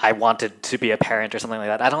 I don't know, I wanted to be a parent or something like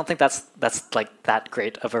that, I don't think that's like that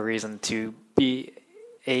great of a reason to be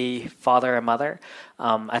a father or mother.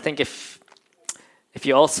 I think if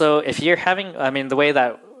you're having, the way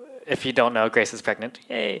that, if you don't know, Grace is pregnant.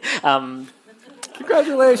 Yay.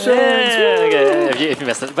 Congratulations. Yeah, okay, if you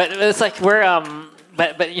missed it. But it's like we're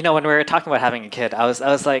but when we're talking about having a kid, I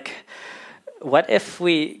was like, what if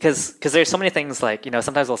we, because there's so many things, like,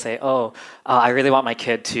 sometimes we'll say, I really want my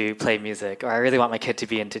kid to play music, or I really want my kid to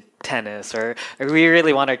be into tennis, or we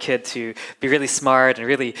really want our kid to be really smart and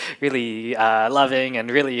really, really loving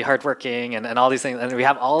and really hardworking and all these things. And we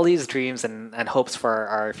have all these dreams and hopes for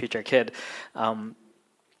our future kid.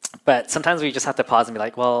 But sometimes we just have to pause and be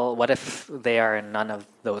like, well, what if they are none of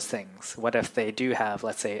those things? What if they do have,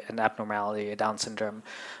 let's say, an abnormality, a Down syndrome,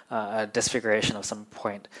 a disfiguration of some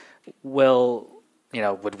point?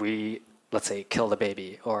 Would we, let's say, kill the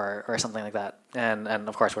baby or something like that? And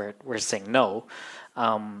of course we're saying no.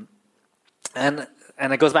 And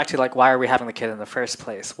it goes back to, like, why are we having the kid in the first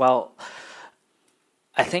place? Well,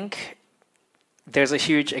 I think there's a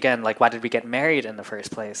huge, again, like, why did we get married in the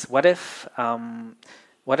first place? What if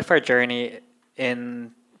our journey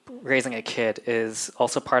in raising a kid is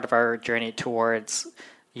also part of our journey towards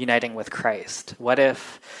uniting with Christ? What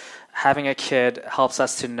if having a kid helps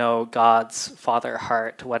us to know God's father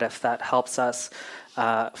heart? What if that helps us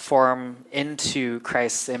form into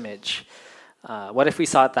Christ's image? What if we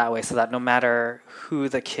saw it that way, so that no matter who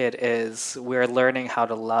the kid is, we're learning how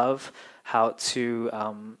to love, how to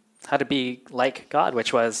be like God,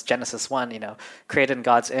 which was Genesis 1, created in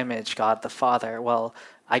God's image, God the Father. Well,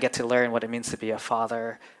 I get to learn what it means to be a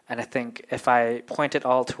father. And I think if I point it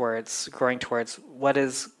all towards growing towards what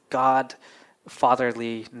is God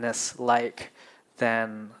fatherliness like,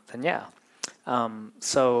 then yeah.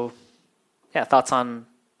 Thoughts on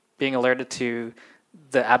being alerted to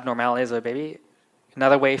the abnormalities of a baby.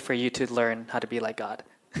 Another way for you to learn how to be like God.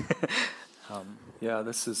 Yeah,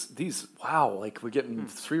 like we're getting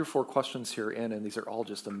 3 or 4 questions here in, and these are all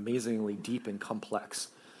just amazingly deep and complex.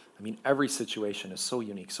 I mean, every situation is so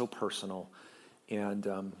unique, so personal. And,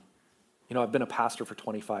 I've been a pastor for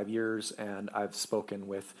 25 years, and I've spoken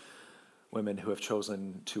with women who have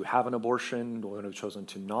chosen to have an abortion, women who have chosen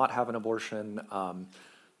to not have an abortion.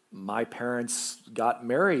 my parents got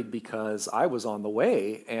married because I was on the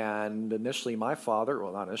way, and initially my father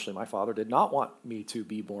did not want me to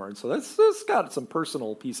be born. So this got some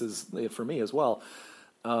personal pieces for me as well.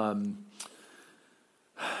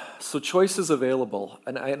 So choices available,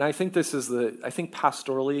 and I think I think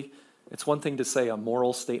pastorally, it's one thing to say a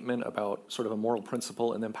moral statement about sort of a moral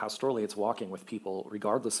principle, and then pastorally it's walking with people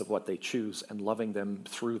regardless of what they choose and loving them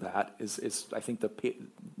through that is I think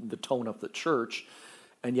the tone of the church.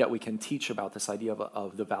 And yet we can teach about this idea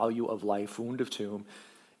of the value of life, wound of tomb,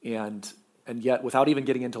 and yet without even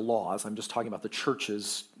getting into laws, I'm just talking about the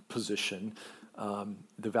church's position,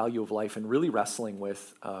 the value of life, and really wrestling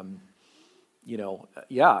with, I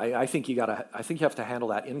think you have to handle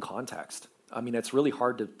that in context. I mean, it's really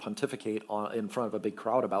hard to pontificate in front of a big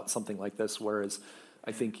crowd about something like this, whereas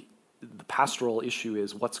I think the pastoral issue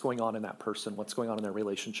is what's going on in that person, what's going on in their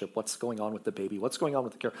relationship, what's going on with the baby, what's going on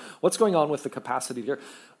with the care, what's going on with the capacity to care.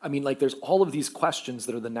 I mean, like there's all of these questions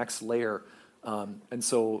that are the next layer. And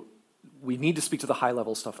so we need to speak to the high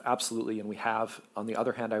level stuff, absolutely, and we have. On the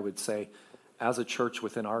other hand, I would say, as a church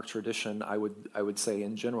within our tradition, I would say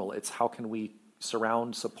in general, it's how can we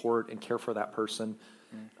surround, support, and care for that person.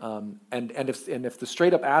 And if the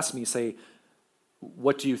straight up ask me, say,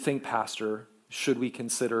 what do you think, Pastor? Should we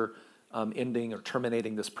consider ending or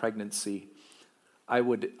terminating this pregnancy? I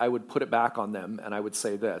would put it back on them, and I would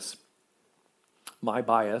say this. My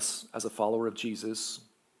bias as a follower of Jesus,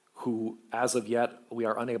 who as of yet we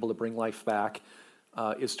are unable to bring life back,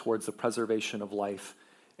 is towards the preservation of life.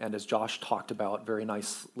 And as Josh talked about very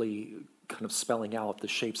nicely, kind of spelling out the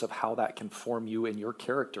shapes of how that can form you and your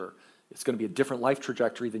character. It's going to be a different life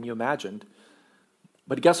trajectory than you imagined.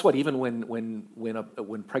 But guess what? Even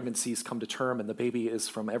when pregnancies come to term and the baby is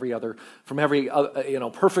from every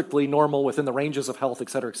perfectly normal within the ranges of health, et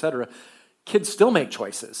cetera, kids still make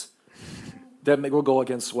choices that will go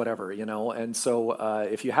against whatever, And so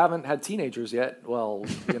if you haven't had teenagers yet, well,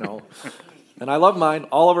 and I love mine,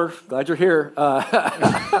 Oliver, glad you're here.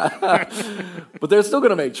 But they're still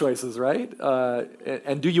going to make choices, right?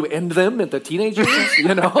 And do you end them at the teenage years?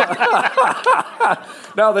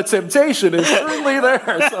 Now the temptation is certainly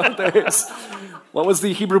there some days. What was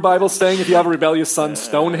the Hebrew Bible saying? If you have a rebellious son,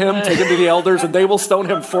 stone him, take him to the elders, and they will stone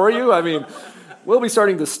him for you. I mean, we'll be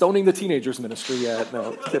starting the stoning the teenagers ministry yet.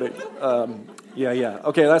 No, kidding. Yeah.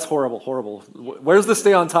 Okay, that's horrible. Where's the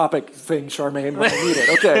stay on topic thing, Charmaine, when I need it?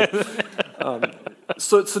 Okay.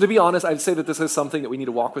 So to be honest, I'd say that this is something that we need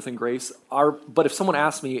to walk with in grace. But if someone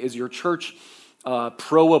asked me, is your church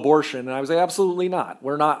pro-abortion? And I would say, absolutely not.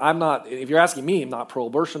 I'm not, if you're asking me, I'm not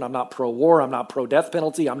pro-abortion, I'm not pro-war, I'm not pro-death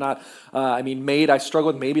penalty, I'm not, I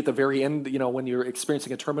struggle with maybe at the very end, when you're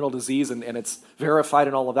experiencing a terminal disease and it's verified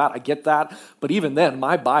and all of that, I get that. But even then,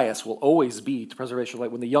 my bias will always be to preservation. Like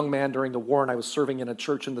when the young man during the war, and I was serving in a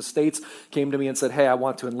church in the States, came to me and said, hey, I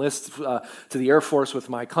want to enlist to the Air Force with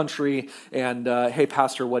my country, and hey,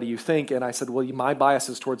 Pastor, what do you think? And I said, well, my bias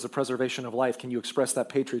is towards the preservation of life. Can you express that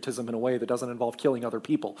patriotism in a way that doesn't involve killing other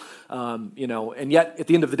people? And yet at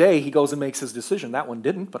the end of the day, he goes and makes his decision. That one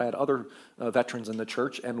didn't, but I had other veterans in the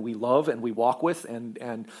church, and we love and we walk with,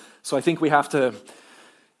 and so I think we have to,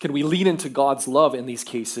 can we lean into God's love in these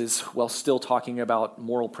cases while still talking about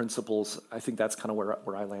moral principles? I think that's kind of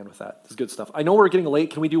where I land with that. It's good stuff. I know we're getting late.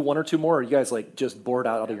 Can we do one or two more? Or are you guys just bored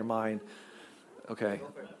out of your mind? Okay.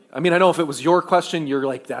 I mean, I know if it was your question, you're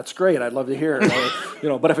like, that's great, I'd love to hear it.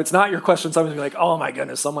 But if it's not your question, someone's going to be like, oh my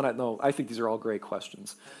goodness, I think these are all great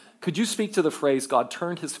questions. Could you speak to the phrase, God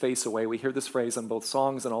turned his face away? We hear this phrase in both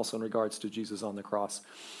songs and also in regards to Jesus on the cross.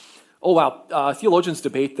 Oh, wow. Theologians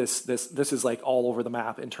debate this. This is like all over the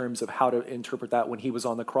map in terms of how to interpret that when he was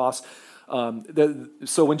on the cross.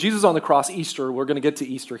 So when Jesus is on the cross, Easter, we're going to get to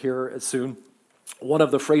Easter here soon. One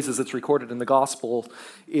of the phrases that's recorded in the gospel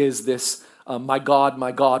is this, my God,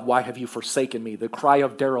 why have you forsaken me? The cry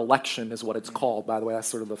of dereliction is what it's called. By the way, that's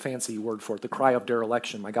sort of the fancy word for it. The cry of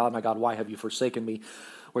dereliction. My God, why have you forsaken me?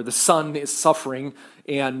 Where the Son is suffering,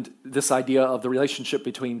 and this idea of the relationship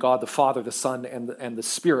between God the Father, the Son, and the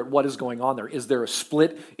Spirit. What is going on there? Is there a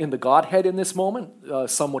split in the Godhead in this moment?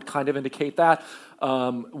 Some would kind of indicate that.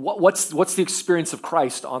 What's the experience of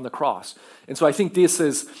Christ on the cross? And so I think this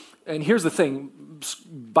is, and here's the thing,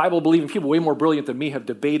 Bible-believing people way more brilliant than me have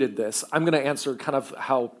debated this. I'm going to answer kind of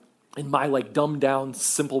how, in my dumbed-down,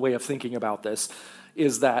 simple way of thinking about this,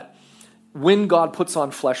 is that when God puts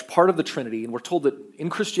on flesh, part of the Trinity, and we're told that in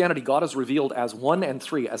Christianity, God is revealed as one and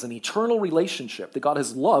three, as an eternal relationship, that God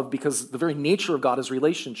has love because the very nature of God is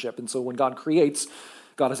relationship. And so when God creates,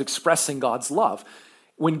 God is expressing God's love.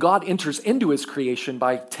 when God enters into his creation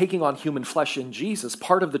by taking on human flesh in Jesus,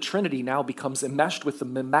 part of the Trinity now becomes enmeshed with the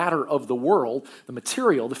matter of the world, the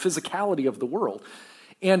material, the physicality of the world.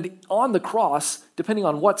 And on the cross, depending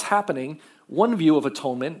on what's happening, one view of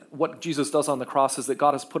atonement, what Jesus does on the cross, is that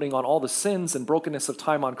God is putting on all the sins and brokenness of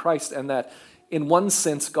time on Christ, and that in one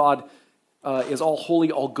sense, God is all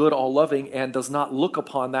holy, all good, all loving, and does not look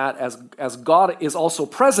upon that as God is also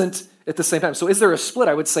present at the same time. So is there a split?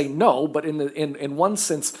 I would say no, but in one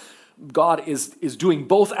sense, God is doing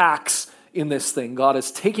both acts in this thing. God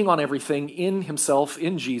is taking on everything in himself,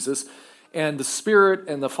 in Jesus, and the Spirit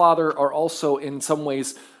and the Father are also in some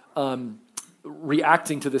ways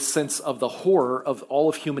reacting to this sense of the horror of all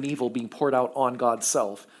of human evil being poured out on God's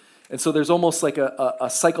self. And so there's almost like a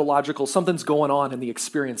psychological, something's going on in the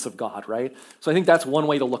experience of God, right? So I think that's one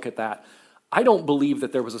way to look at that. I don't believe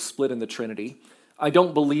that there was a split in the Trinity. I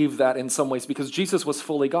don't believe that in some ways, because Jesus was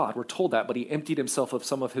fully God. We're told that, but he emptied himself of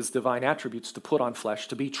some of his divine attributes to put on flesh,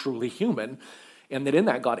 to be truly human, and that in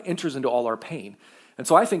that God enters into all our pain. And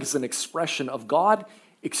so I think it's an expression of God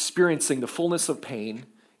experiencing the fullness of pain,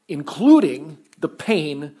 including the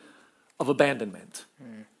pain of abandonment.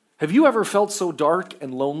 Have you ever felt so dark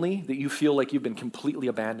and lonely that you feel like you've been completely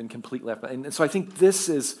abandoned, completely left? And so I think this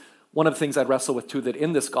is one of the things I'd wrestle with too, that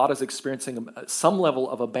in this God is experiencing some level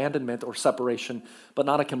of abandonment or separation, but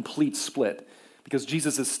not a complete split, because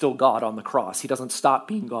Jesus is still God on the cross. He doesn't stop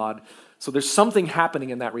being God. So there's something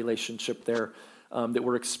happening in that relationship there that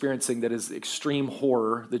we're experiencing that is extreme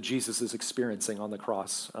horror that Jesus is experiencing on the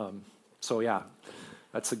cross. So yeah,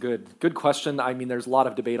 that's a good question. I mean, there's a lot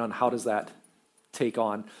of debate on how does that take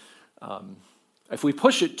on. If we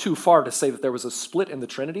push it too far to say that there was a split in the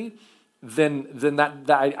Trinity, then that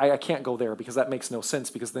I can't go there, because that makes no sense,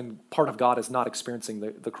 because then part of God is not experiencing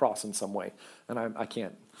the cross in some way, and I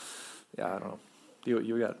can't. Yeah, I don't know.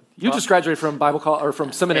 You just graduated from Bible college or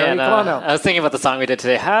from seminary. Yeah, no, Come on now. I was thinking about the song we did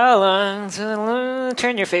today. How long to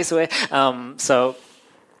turn your face away? So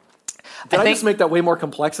Did I just make that way more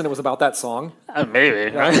complex and it was about that song?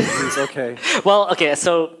 Maybe. Yeah, please, okay. Well, okay.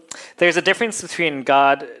 So there's a difference between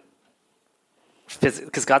God,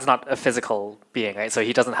 because God's not a physical being, right? So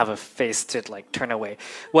he doesn't have a face to like turn away.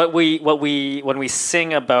 When we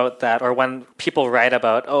sing about that, or when people write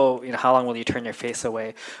about, oh, you know, how long will you turn your face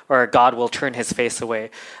away, or God will turn his face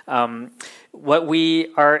away, what's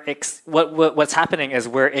happening is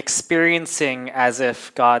we're experiencing as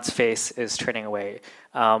if God's face is turning away.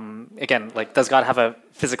 Again, like, does God have a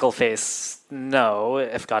physical face? No,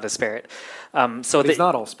 if God is spirit. So he's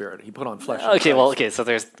not all spirit. He put on flesh. Okay, so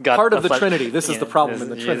there's God. Part of the Trinity. This is the problem in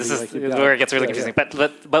the Trinity. This is where it gets really confusing. Yeah.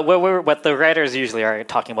 But what the writers usually are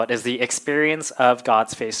talking about is the experience of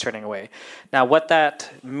God's face turning away. Now, what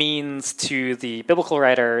that means to the biblical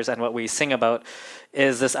writers and what we sing about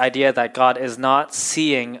is this idea that God is not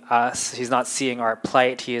seeing us. He's not seeing our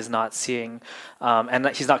plight. He is not seeing, and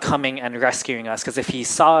that he's not coming and rescuing us. Because if he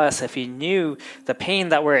saw us, if he knew the pain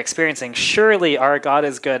that we're experiencing, surely our God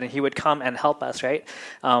is good and he would come and help us, right?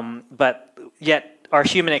 But yet our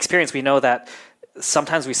human experience, we know that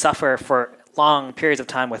sometimes we suffer for long periods of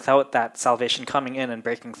time without that salvation coming in and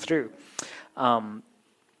breaking through.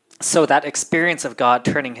 So that experience of God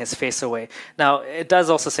turning his face away. Now, it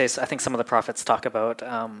does also say, I think some of the prophets talk about,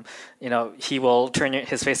 he will turn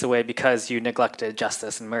his face away because you neglected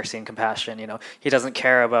justice and mercy and compassion. You know, he doesn't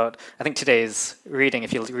care about, I think today's reading,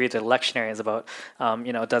 if you read the lectionary, is about,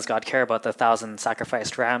 does God care about the 1,000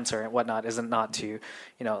 sacrificed rams or whatnot? Isn't not to,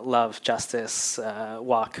 love justice,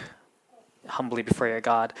 walk humbly before your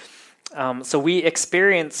God. So we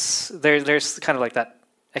experience, there's kind of like that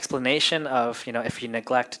explanation of, if you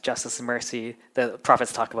neglect justice and mercy, the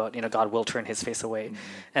prophets talk about, God will turn his face away. Mm-hmm.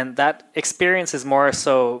 And that experience is more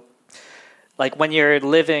so like when you're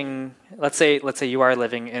living, let's say you are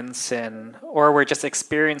living in sin, or we're just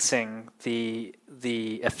experiencing the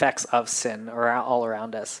effects of sin all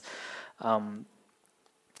around us.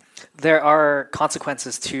 There are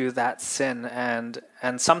consequences to that sin, and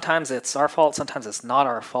sometimes it's our fault, sometimes it's not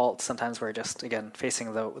our fault, sometimes we're just, again,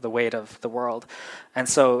 facing the weight of the world. And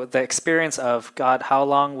so the experience of, God, how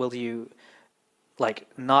long will you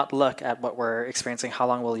not look at what we're experiencing? How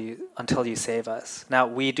long will you, until you save us? Now,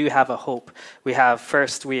 we do have a hope. We have,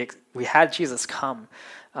 first, we had Jesus come.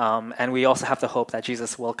 And we also have the hope that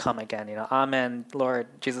Jesus will come again. Amen, Lord,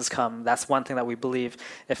 Jesus come. That's one thing that we believe.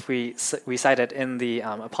 If we cite it in the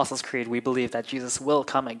Apostles' Creed, we believe that Jesus will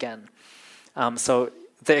come again. So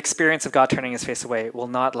the experience of God turning his face away will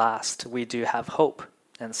not last. We do have hope.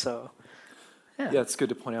 And so, Yeah, it's good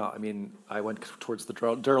to point out. I mean, I went towards the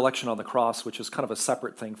dereliction on the cross, which is kind of a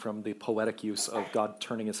separate thing from the poetic use of God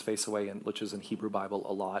turning his face away, and which is in Hebrew Bible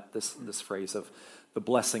a lot, this phrase of the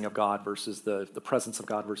blessing of God versus the presence of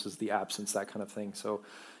God versus the absence, that kind of thing. So,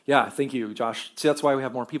 yeah, thank you, Josh. See, that's why we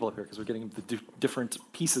have more people up here, because we're getting the different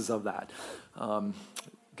pieces of that.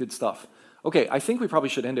 Good stuff. Okay, I think we probably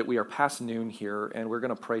should end it. We are past noon here, and we're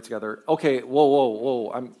going to pray together. Okay,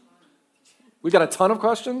 whoa. We got a ton of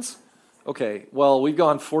questions? Okay, well, we've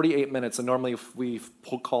gone 48 minutes, and normally we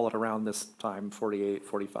call it around this time, 48,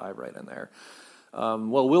 45, right in there.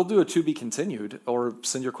 Well, we'll do a to be continued, or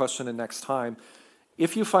send your question in next time.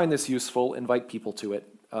 If you find this useful, invite people to it,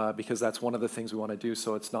 because that's one of the things we want to do,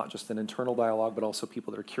 so it's not just an internal dialogue, but also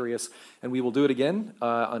people that are curious. And we will do it again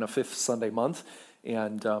on a 5th Sunday month.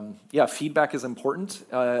 And yeah, feedback is important.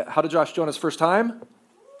 How did Josh join us first time?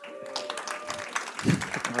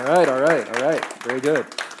 All right. Very good.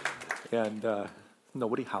 And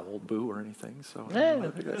nobody howled boo or anything. So Yeah,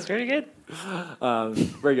 that's very good.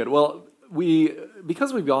 Very good. Well,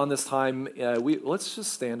 because we've gone this time, let's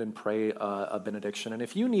just stand and pray a benediction. And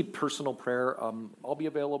if you need personal prayer, I'll be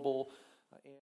available.